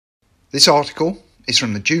This article is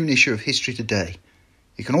from the June issue of History Today.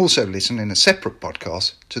 You can also listen in a separate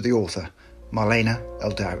podcast to the author, Marlene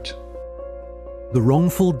Eldout. The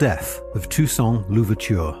wrongful death of Toussaint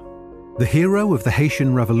Louverture. The hero of the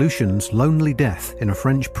Haitian Revolution's lonely death in a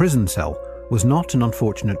French prison cell was not an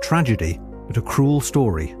unfortunate tragedy, but a cruel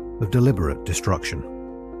story of deliberate destruction.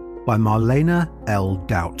 By Marlene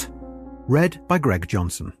Eldout. Read by Greg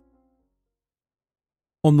Johnson.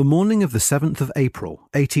 On the morning of the 7th of April,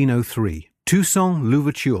 1803, Toussaint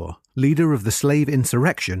Louverture, leader of the slave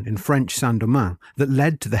insurrection in French Saint-Domingue that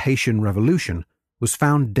led to the Haitian Revolution, was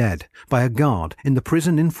found dead by a guard in the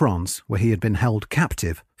prison in France where he had been held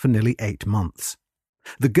captive for nearly 8 months.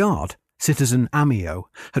 The guard, citizen Amiot,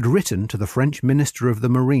 had written to the French Minister of the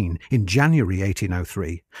Marine in January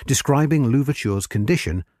 1803, describing Louverture's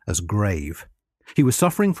condition as grave. He was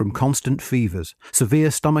suffering from constant fevers,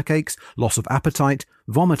 severe stomach aches, loss of appetite,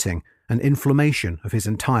 vomiting, and inflammation of his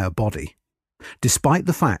entire body. Despite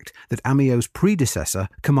the fact that Amiot's predecessor,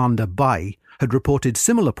 Commander Bailly, had reported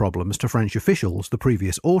similar problems to French officials the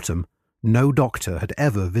previous autumn, no doctor had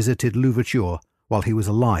ever visited Louverture while he was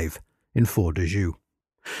alive in Fort de Joux.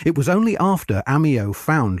 It was only after Amiot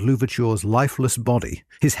found Louverture's lifeless body,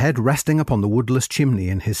 his head resting upon the woodless chimney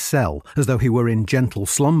in his cell as though he were in gentle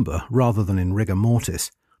slumber rather than in rigor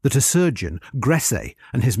mortis, that a surgeon, Gresset,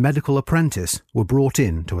 and his medical apprentice were brought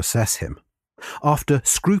in to assess him. After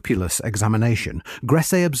scrupulous examination,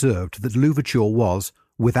 Gresset observed that Louverture was,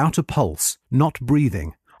 without a pulse, not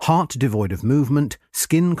breathing, heart devoid of movement,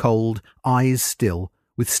 skin cold, eyes still,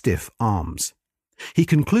 with stiff arms. He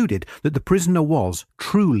concluded that the prisoner was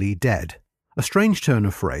truly dead, a strange turn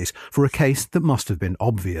of phrase for a case that must have been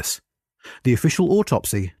obvious. The official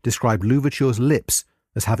autopsy described Louverture's lips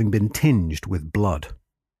as having been tinged with blood.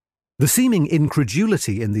 The seeming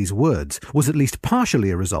incredulity in these words was at least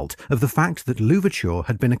partially a result of the fact that Louverture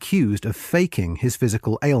had been accused of faking his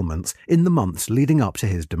physical ailments in the months leading up to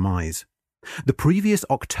his demise. The previous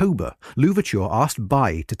October, Louverture asked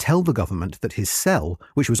Bailly to tell the government that his cell,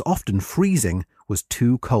 which was often freezing, was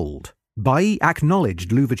too cold. Bailly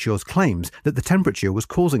acknowledged Louverture's claims that the temperature was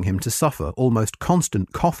causing him to suffer almost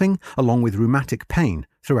constant coughing along with rheumatic pain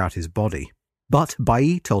throughout his body. But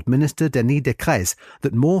Bailly told Minister Denis Decrès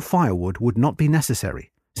that more firewood would not be necessary,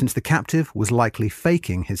 since the captive was likely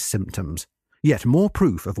faking his symptoms. Yet more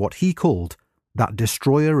proof of what he called that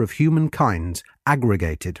destroyer of humankind's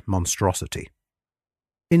aggregated monstrosity.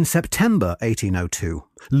 In September 1802,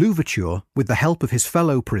 Louverture, with the help of his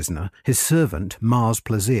fellow prisoner, his servant Mars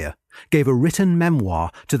Plaisir, gave a written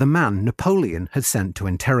memoir to the man Napoleon had sent to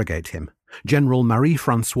interrogate him, General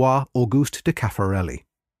Marie-François Auguste de Caffarelli.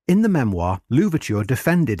 In the memoir, Louverture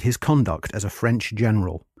defended his conduct as a French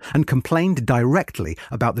general and complained directly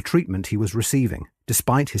about the treatment he was receiving,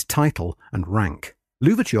 despite his title and rank.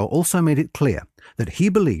 Louverture also made it clear that he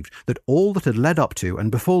believed that all that had led up to and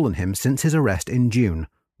befallen him since his arrest in June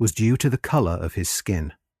was due to the colour of his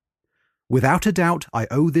skin. "Without a doubt I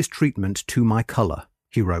owe this treatment to my colour,"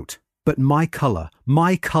 he wrote. "But my colour,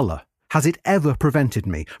 has it ever prevented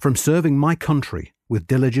me from serving my country with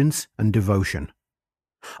diligence and devotion?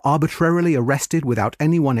 Arbitrarily arrested without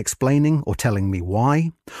anyone explaining or telling me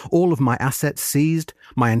why, all of my assets seized,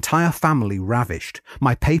 my entire family ravished,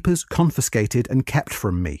 my papers confiscated and kept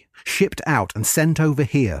from me, shipped out and sent over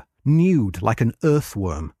here, nude like an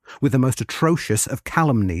earthworm, with the most atrocious of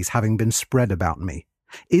calumnies having been spread about me.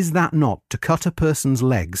 Is that not to cut a person's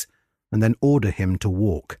legs and then order him to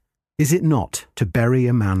walk? Is it not to bury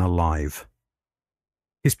a man alive?"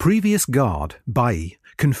 His previous guard, Bailly,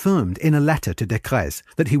 confirmed in a letter to Decrès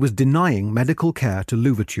that he was denying medical care to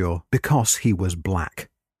Louverture because he was black.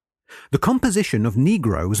 "The composition of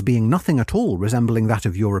Negroes being nothing at all resembling that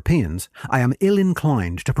of Europeans, I am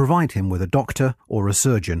ill-inclined to provide him with a doctor or a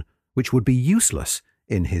surgeon, which would be useless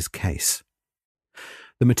in his case."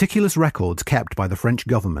 The meticulous records kept by the French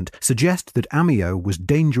government suggest that Amiot was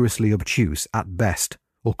dangerously obtuse at best,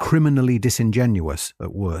 or criminally disingenuous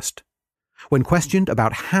at worst. When questioned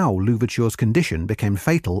about how Louverture's condition became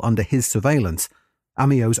fatal under his surveillance,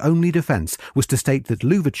 Amiot's only defence was to state that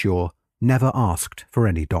Louverture never asked for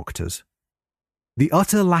any doctors. The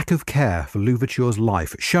utter lack of care for Louverture's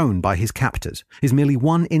life shown by his captors is merely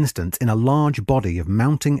one instance in a large body of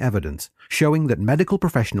mounting evidence showing that medical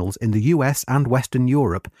professionals in the US and Western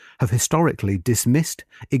Europe have historically dismissed,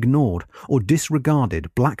 ignored, or disregarded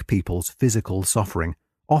black people's physical suffering,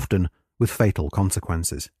 often with fatal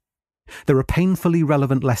consequences. There are painfully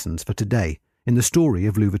relevant lessons for today in the story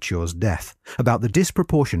of Louverture's death, about the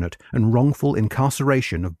disproportionate and wrongful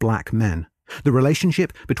incarceration of black men, the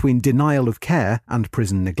relationship between denial of care and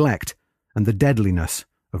prison neglect, and the deadliness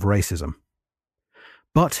of racism.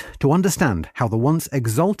 But to understand how the once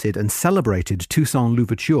exalted and celebrated Toussaint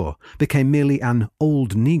Louverture became merely an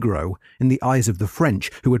old Negro in the eyes of the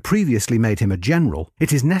French who had previously made him a general,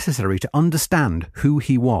 it is necessary to understand who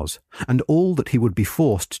he was and all that he would be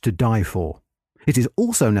forced to die for. It is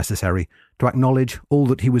also necessary to acknowledge all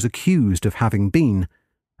that he was accused of having been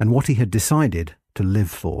and what he had decided to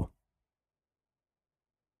live for.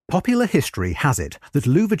 Popular history has it that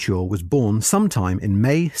Louverture was born sometime in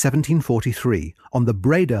May 1743 on the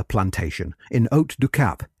Breda plantation in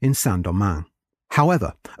Haute-du-Cap in Saint-Domingue.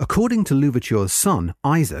 However, according to Louverture's son,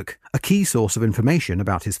 Isaac, a key source of information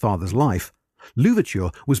about his father's life, Louverture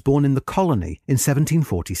was born in the colony in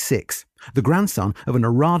 1746, the grandson of an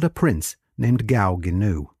Arada prince named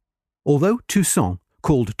Gau-Guinou. Although Toussaint,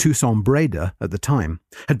 called Toussaint Breda at the time,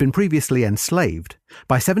 had been previously enslaved,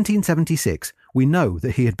 by 1776 we know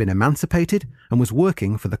that he had been emancipated and was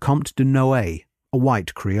working for the Comte de Noailles, a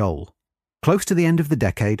white Creole. Close to the end of the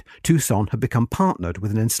decade, Toussaint had become partnered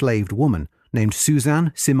with an enslaved woman named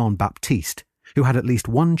Suzanne Simon Baptiste, who had at least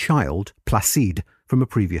one child, Placide, from a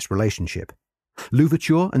previous relationship.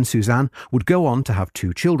 Louverture and Suzanne would go on to have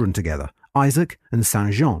 2 children together, Isaac and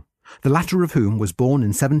Saint-Jean, the latter of whom was born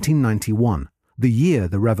in 1791, the year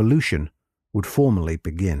the Revolution would formally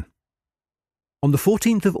begin. On the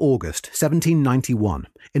 14th of August 1791,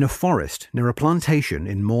 in a forest near a plantation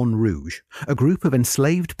in Montrouge, a group of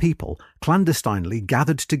enslaved people clandestinely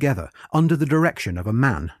gathered together under the direction of a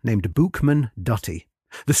man named Boukman Dutty.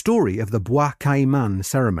 The story of the Bois Caïman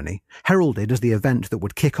ceremony, heralded as the event that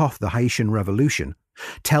would kick off the Haitian Revolution,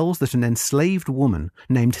 tells that an enslaved woman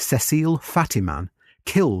named Cécile Fatiman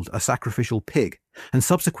killed a sacrificial pig and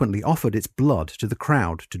subsequently offered its blood to the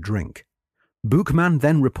crowd to drink. Boukman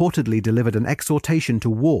then reportedly delivered an exhortation to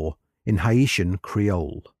war in Haitian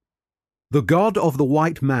Creole. "The God of the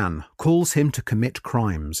white man calls him to commit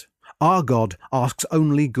crimes. Our God asks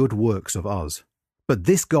only good works of us. But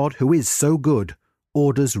this God who is so good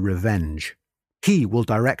orders revenge. He will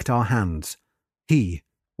direct our hands. He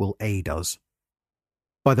will aid us."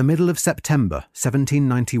 By the middle of September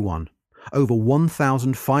 1791, over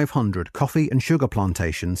 1,500 coffee and sugar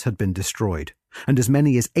plantations had been destroyed, and as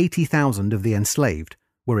many as 80,000 of the enslaved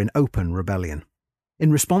were in open rebellion.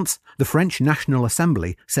 In response, the French National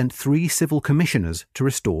Assembly sent 3 civil commissioners to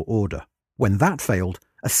restore order. When that failed,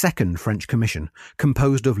 a second French commission,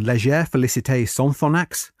 composed of Léger Félicité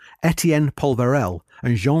Sonthonax, Étienne Polverel,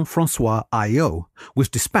 and Jean-François Ayot, was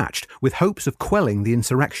dispatched with hopes of quelling the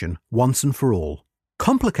insurrection once and for all.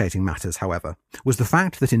 Complicating matters, however, was the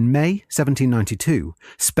fact that in May 1792,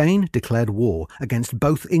 Spain declared war against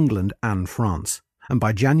both England and France, and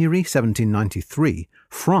by January 1793,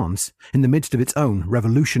 France, in the midst of its own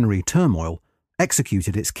revolutionary turmoil,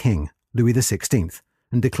 executed its king, Louis XVI,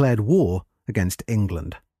 and declared war against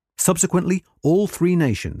England. Subsequently, all 3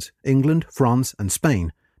 nations, England, France, and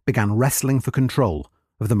Spain, began wrestling for control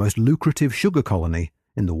of the most lucrative sugar colony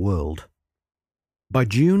in the world. By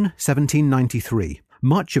June 1793,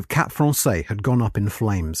 much of Cap Français had gone up in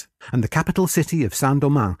flames, and the capital city of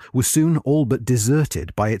Saint-Domingue was soon all but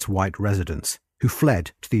deserted by its white residents, who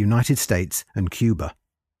fled to the United States and Cuba.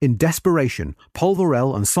 In desperation,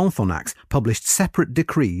 Polverel and Sonthonax published separate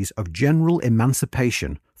decrees of general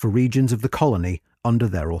emancipation for regions of the colony under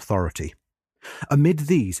their authority. Amid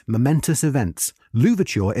these momentous events,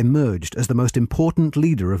 Louverture emerged as the most important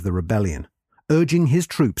leader of the rebellion, urging his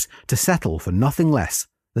troops to settle for nothing less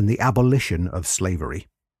than the abolition of slavery.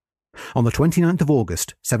 On the 29th of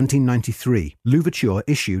August, 1793, Louverture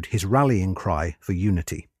issued his rallying cry for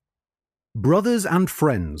unity. "Brothers and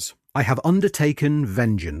friends, I have undertaken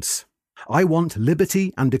vengeance. I want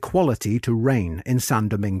liberty and equality to reign in San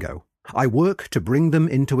Domingo. I work to bring them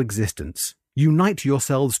into existence. Unite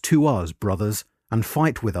yourselves to us, brothers, and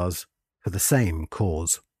fight with us for the same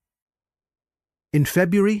cause." In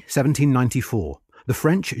February 1794, the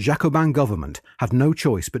French Jacobin government had no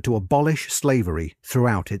choice but to abolish slavery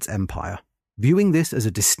throughout its empire. Viewing this as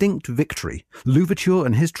a distinct victory, Louverture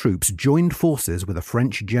and his troops joined forces with a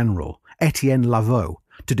French general, Étienne Lavaux,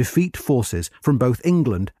 to defeat forces from both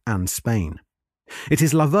England and Spain. It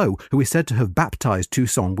is Lavaux who is said to have baptized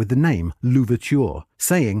Toussaint with the name Louverture,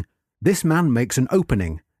 saying, "This man makes an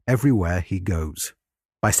opening everywhere he goes."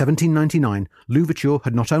 By 1799, Louverture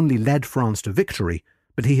had not only led France to victory,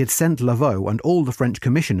 but he had sent Lavaux and all the French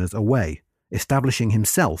commissioners away, establishing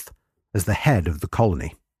himself as the head of the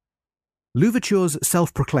colony. Louverture's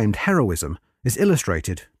self-proclaimed heroism is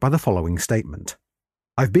illustrated by the following statement.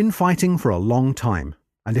 "I've been fighting for a long time,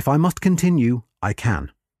 and if I must continue, I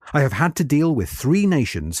can. I have had to deal with 3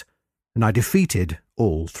 nations, and I defeated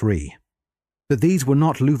all 3. But these were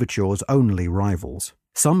not Louverture's only rivals.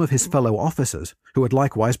 Some of his fellow officers, who had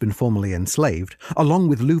likewise been formerly enslaved, along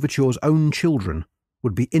with Louverture's own children,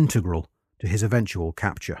 would be integral to his eventual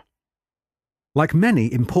capture. Like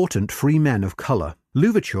many important free men of colour,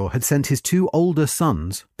 Louverture had sent his two older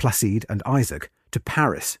sons, Placide and Isaac, to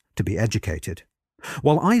Paris to be educated.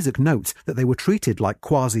 While Isaac notes that they were treated like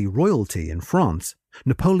quasi-royalty in France,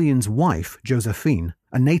 Napoleon's wife, Josephine,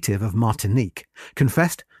 a native of Martinique,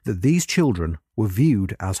 confessed that these children were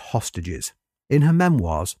viewed as hostages. In her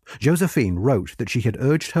memoirs, Josephine wrote that she had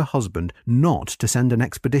urged her husband not to send an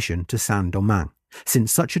expedition to Saint-Domingue,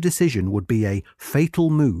 since such a decision would be a fatal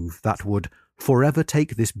move that would forever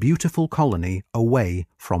take this beautiful colony away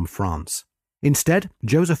from France. Instead,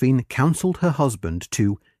 Josephine counselled her husband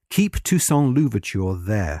to keep Toussaint Louverture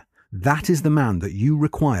there. That is the man that you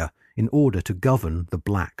require in order to govern the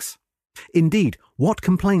blacks. Indeed, what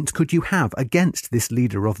complaints could you have against this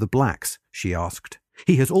leader of the blacks? She asked.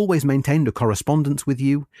 He has always maintained a correspondence with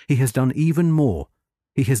you. He has done even more.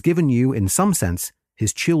 He has given you, in some sense,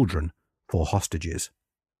 his children for hostages.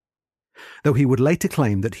 Though he would later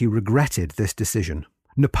claim that he regretted this decision,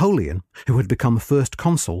 Napoleon, who had become first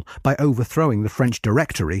consul by overthrowing the French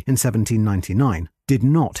Directory in 1799, did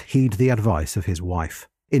not heed the advice of his wife.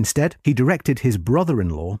 Instead, he directed his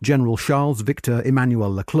brother-in-law, General Charles Victor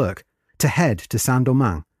Emmanuel Leclerc, to head to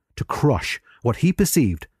Saint-Domingue to crush what he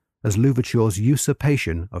perceived as Louverture's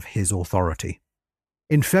usurpation of his authority.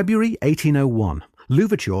 In February 1801,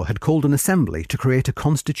 Louverture had called an assembly to create a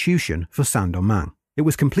constitution for Saint-Domingue. It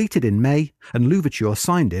was completed in May, and Louverture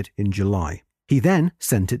signed it in July. He then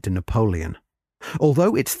sent it to Napoleon.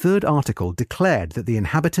 Although its third article declared that the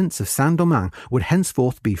inhabitants of Saint-Domingue would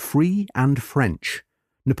henceforth be free and French,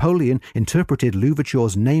 Napoleon interpreted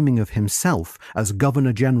Louverture's naming of himself as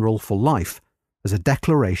Governor-General for life as a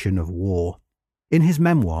declaration of war. In his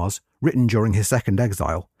memoirs, written during his second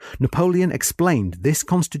exile, Napoleon explained this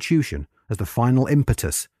constitution as the final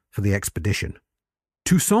impetus for the expedition.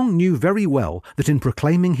 Toussaint knew very well that in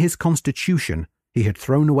proclaiming his constitution, he had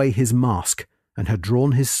thrown away his mask and had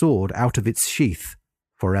drawn his sword out of its sheath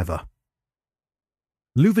forever.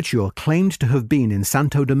 Louverture claimed to have been in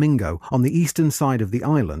Santo Domingo on the eastern side of the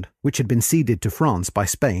island, which had been ceded to France by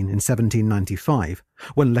Spain in 1795,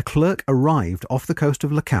 when Leclerc arrived off the coast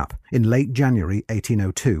of Le Cap in late January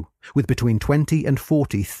 1802, with between 20 and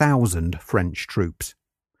 40,000 French troops.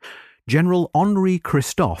 General Henri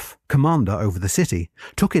Christophe, commander over the city,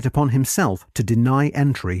 took it upon himself to deny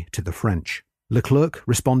entry to the French. Leclerc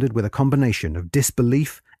responded with a combination of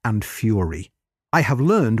disbelief and fury. "I have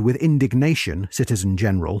learned with indignation, Citizen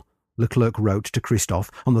General," Leclerc wrote to Christophe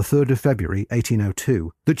on the 3rd of February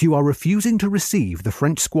 1802, "that you are refusing to receive the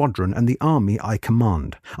French squadron and the army I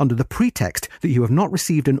command, under the pretext that you have not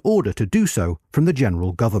received an order to do so from the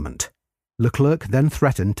general government." Leclerc then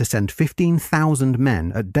threatened to send 15,000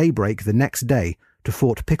 men at daybreak the next day to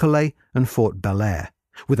Fort Picolet and Fort Belair,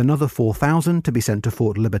 with another 4,000 to be sent to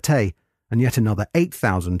Fort Liberté and yet another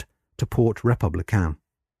 8,000 to Port Républicain.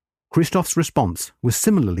 Christophe's response was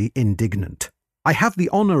similarly indignant. "I have the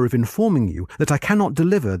honour of informing you that I cannot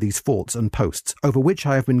deliver these forts and posts over which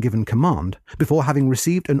I have been given command before having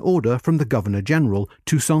received an order from the Governor-General,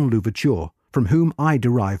 Toussaint Louverture, from whom I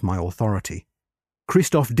derive my authority."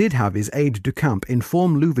 Christophe did have his aide-de-camp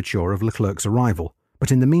inform Louverture of Leclerc's arrival, but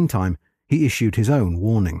in the meantime he issued his own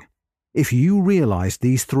warning. "If you realise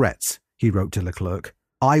these threats," he wrote to Leclerc,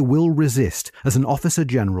 "I will resist as an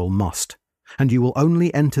officer-general must, and you will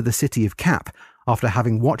only enter the city of Cap after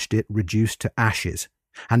having watched it reduced to ashes,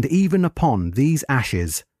 and even upon these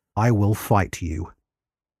ashes I will fight you."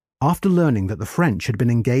 After learning that the French had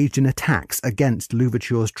been engaged in attacks against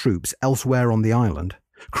Louverture's troops elsewhere on the island,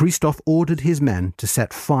 Christophe ordered his men to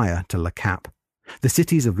set fire to Le Cap. The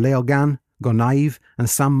cities of Léogane, Gonaïves, and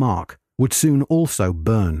Saint-Marc would soon also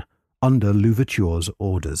burn under Louverture's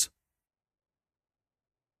orders.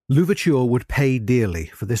 Louverture would pay dearly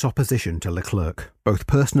for this opposition to Leclerc, both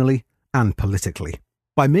personally and politically.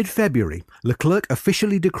 By mid-February, Leclerc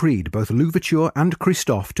officially decreed both Louverture and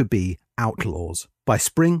Christophe to be outlaws. By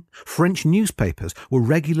spring, French newspapers were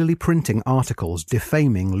regularly printing articles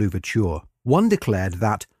defaming Louverture. One declared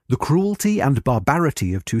that the cruelty and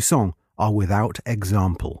barbarity of Toussaint are without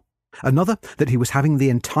example. Another, that he was having the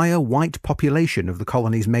entire white population of the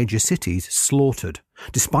colony's major cities slaughtered,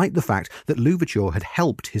 despite the fact that Louverture had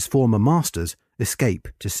helped his former masters escape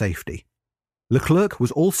to safety. Leclerc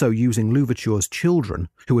was also using Louverture's children,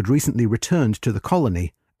 who had recently returned to the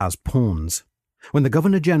colony, as pawns. When the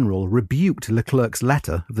Governor-General rebuked Leclerc's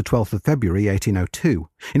letter of the 12th of February 1802,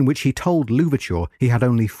 in which he told Louverture he had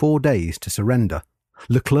only 4 days to surrender,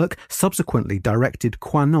 Leclerc subsequently directed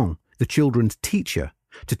Coinon, the children's teacher,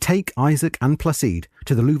 to take Isaac and Placide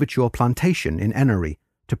to the Louverture plantation in Ennery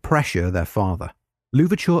to pressure their father.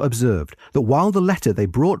 Louverture observed that while the letter they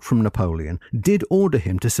brought from Napoleon did order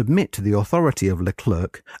him to submit to the authority of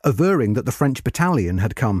Leclerc, averring that the French battalion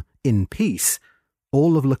had come in peace,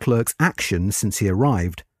 all of Leclerc's actions since he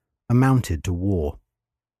arrived amounted to war.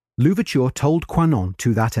 Louverture told Coinnon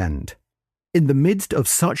to that end, "In the midst of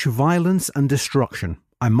such violence and destruction,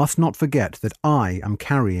 I must not forget that I am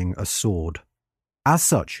carrying a sword. As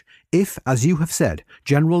such, if, as you have said,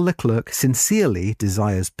 General Leclerc sincerely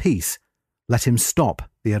desires peace, let him stop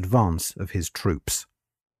the advance of his troops."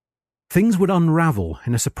 Things would unravel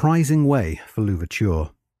in a surprising way for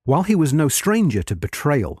Louverture. While he was no stranger to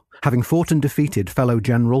betrayal, having fought and defeated fellow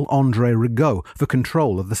General André Rigaud for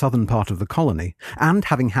control of the southern part of the colony, and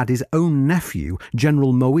having had his own nephew,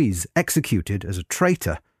 General Moïse, executed as a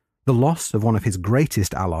traitor, the loss of one of his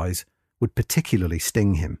greatest allies would particularly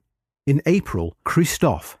sting him. In April,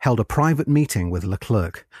 Christophe held a private meeting with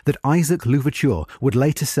Leclerc that Isaac Louverture would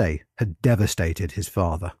later say had devastated his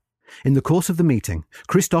father. In the course of the meeting,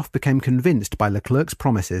 Christophe became convinced by Leclerc's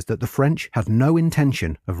promises that the French had no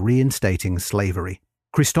intention of reinstating slavery.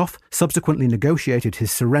 Christophe subsequently negotiated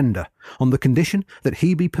his surrender on the condition that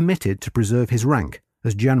he be permitted to preserve his rank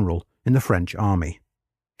as general in the French army.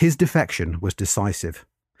 His defection was decisive.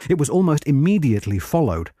 It was almost immediately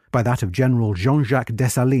followed by that of General Jean-Jacques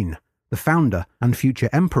Dessalines, the founder and future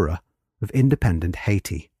emperor of independent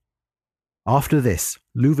Haiti. After this,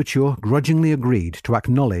 Louverture grudgingly agreed to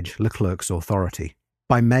acknowledge Leclerc's authority.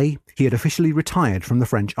 By May, he had officially retired from the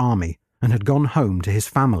French army and had gone home to his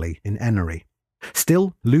family in Ennery.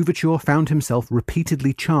 Still, Louverture found himself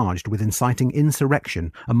repeatedly charged with inciting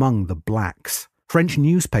insurrection among the blacks. French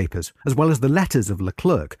newspapers, as well as the letters of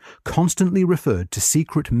Leclerc, constantly referred to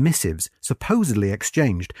secret missives supposedly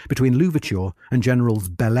exchanged between Louverture and Generals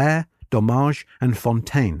Belair, Dommage, and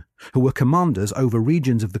Fontaine, who were commanders over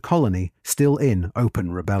regions of the colony still in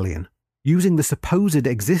open rebellion. Using the supposed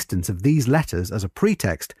existence of these letters as a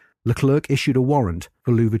pretext, Leclerc issued a warrant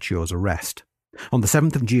for Louverture's arrest. On the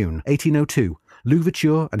 7th of June, 1802,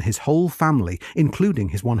 Louverture and his whole family, including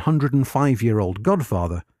his 105-year-old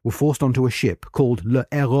godfather, were forced onto a ship called Le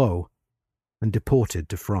Héros and deported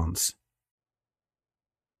to France.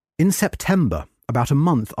 In September, about a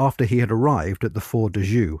month after he had arrived at the Fort de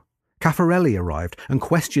Joux, Caffarelli arrived and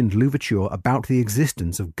questioned Louverture about the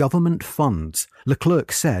existence of government funds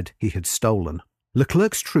Leclerc said he had stolen.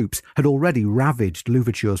 Leclerc's troops had already ravaged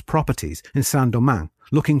Louverture's properties in Saint-Domingue,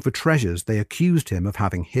 looking for treasures they accused him of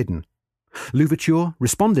having hidden. Louverture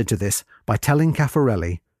responded to this by telling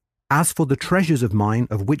Caffarelli, "As for the treasures of mine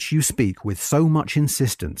of which you speak with so much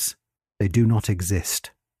insistence, they do not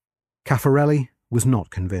exist." Caffarelli was not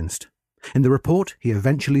convinced. In the report he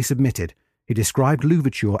eventually submitted, he described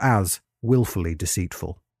Louverture as willfully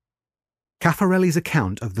deceitful. Caffarelli's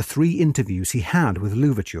account of the 3 interviews he had with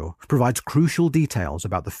Louverture provides crucial details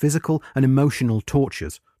about the physical and emotional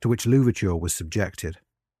tortures to which Louverture was subjected.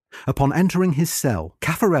 Upon entering his cell,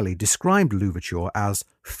 Caffarelli described Louverture as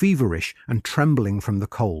feverish and trembling from the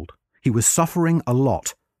cold. He was suffering a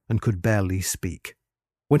lot and could barely speak.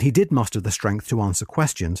 When he did muster the strength to answer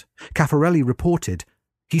questions, Caffarelli reported,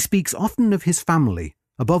 "He speaks often of his family,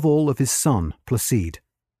 above all of his son, Placide.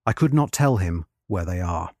 I could not tell him where they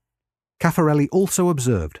are." Caffarelli also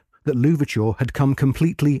observed that Louverture had come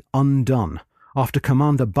completely undone after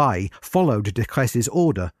Commander Baille followed Decresse's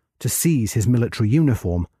order to seize his military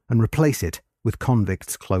uniform and replace it with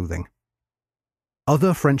convict's clothing.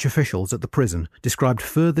 Other French officials at the prison described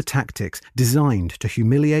further tactics designed to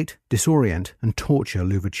humiliate, disorient, and torture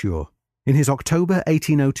Louverture. In his October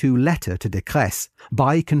 1802 letter to Decresse,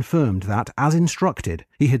 Baille confirmed that, as instructed,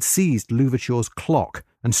 he had seized Louverture's clock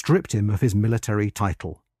and stripped him of his military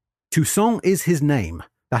title. Toussaint is his name.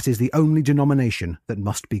 That is the only denomination that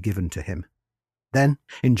must be given to him. Then,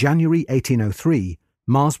 in January 1803,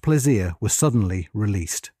 Mars Plaisir was suddenly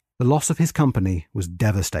released. The loss of his company was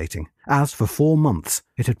devastating, as for 4 months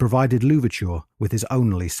it had provided Louverture with his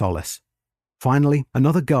only solace. Finally,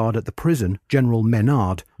 another guard at the prison, General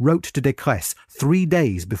Menard, wrote to Decresse 3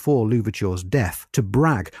 days before Louverture's death to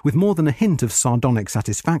brag, with more than a hint of sardonic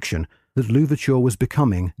satisfaction, that Louverture was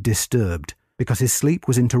becoming disturbed, because his sleep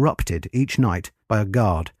was interrupted each night by a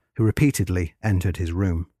guard who repeatedly entered his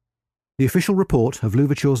room. The official report of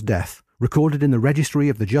Louverture's death, recorded in the registry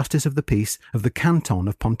of the Justice of the Peace of the canton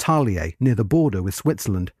of Pontarlier near the border with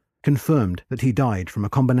Switzerland, confirmed that he died from a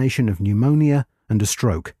combination of pneumonia and a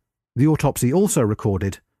stroke. The autopsy also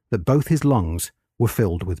recorded that both his lungs were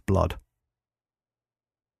filled with blood.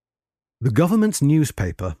 The government's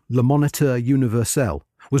newspaper, Le Moniteur Universel,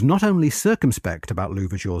 was not only circumspect about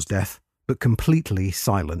Louverture's death, but completely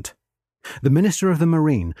silent. The Minister of the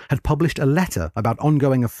Marine had published a letter about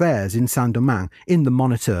ongoing affairs in Saint-Domingue in the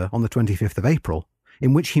Moniteur on the 25th of April,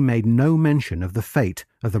 in which he made no mention of the fate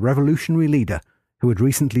of the revolutionary leader who had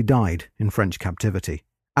recently died in French captivity.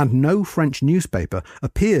 And no French newspaper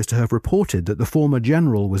appears to have reported that the former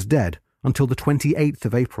general was dead until the 28th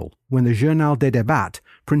of April, when the Journal des Débats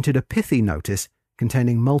printed a pithy notice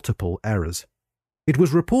containing multiple errors. It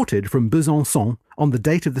was reported from Besançon on the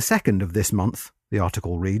date of the 2nd of this month, the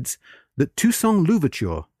article reads, that Toussaint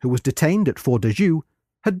Louverture, who was detained at Fort de Joux,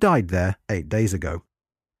 had died there 8 days ago.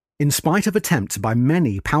 In spite of attempts by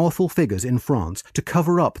many powerful figures in France to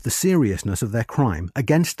cover up the seriousness of their crime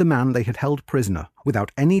against the man they had held prisoner,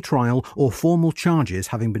 without any trial or formal charges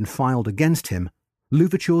having been filed against him,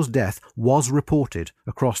 Louverture's death was reported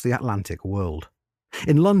across the Atlantic world.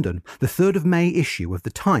 In London, the 3rd of May issue of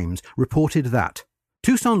The Times reported that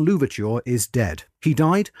Toussaint Louverture is dead. He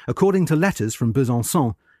died, according to letters from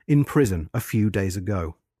Besançon, in prison a few days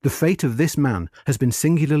ago. The fate of this man has been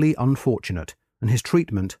singularly unfortunate, and his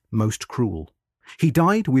treatment most cruel. He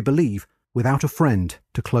died, we believe, without a friend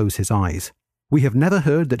to close his eyes. We have never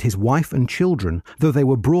heard that his wife and children, though they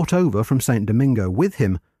were brought over from St. Domingo with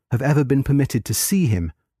him, have ever been permitted to see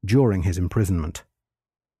him during his imprisonment.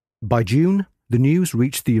 By June, the news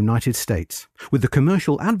reached the United States, with the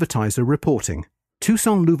Commercial Advertiser reporting,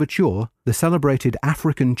 Toussaint Louverture, the celebrated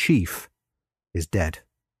African chief, is dead.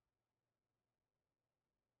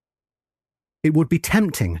 It would be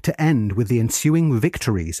tempting to end with the ensuing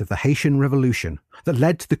victories of the Haitian Revolution that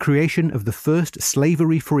led to the creation of the first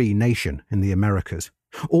slavery-free nation in the Americas,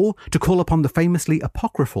 or to call upon the famously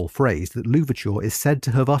apocryphal phrase that Louverture is said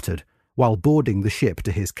to have uttered while boarding the ship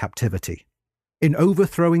to his captivity. In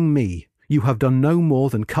overthrowing me, you have done no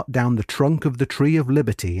more than cut down the trunk of the tree of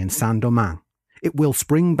liberty in Saint-Domingue. It will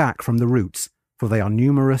spring back from the roots, for they are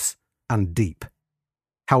numerous and deep.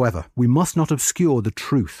 However, we must not obscure the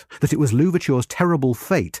truth that it was Louverture's terrible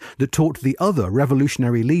fate that taught the other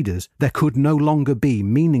revolutionary leaders there could no longer be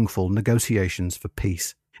meaningful negotiations for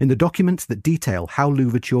peace. In the documents that detail how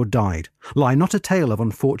Louverture died lie not a tale of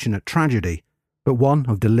unfortunate tragedy, but one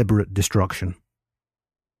of deliberate destruction.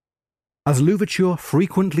 As Louverture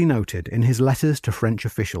frequently noted in his letters to French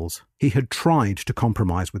officials, he had tried to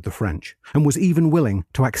compromise with the French, and was even willing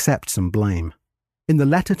to accept some blame. In the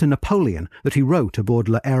letter to Napoleon that he wrote aboard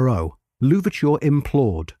Le Hérault, Louverture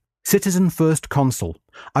implored, "Citizen First Consul,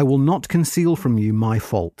 I will not conceal from you my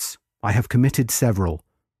faults. I have committed several.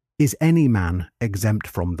 Is any man exempt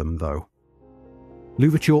from them, though?"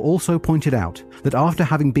 Louverture also pointed out that after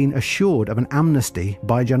having been assured of an amnesty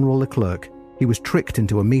by General Leclerc, he was tricked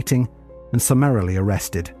into a meeting and summarily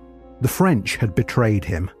arrested. The French had betrayed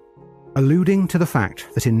him. Alluding to the fact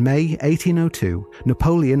that in May 1802,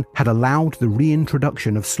 Napoleon had allowed the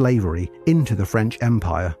reintroduction of slavery into the French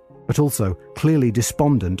Empire, but also clearly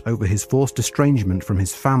despondent over his forced estrangement from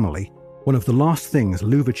his family, one of the last things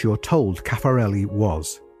Louverture told Caffarelli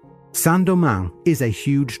was, "Saint-Domingue is a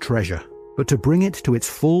huge treasure, but to bring it to its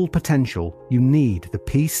full potential, you need the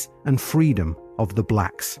peace and freedom of the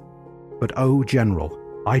blacks. But oh, General,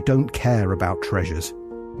 I don't care about treasures,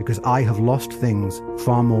 because I have lost things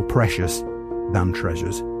far more precious than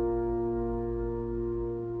treasures."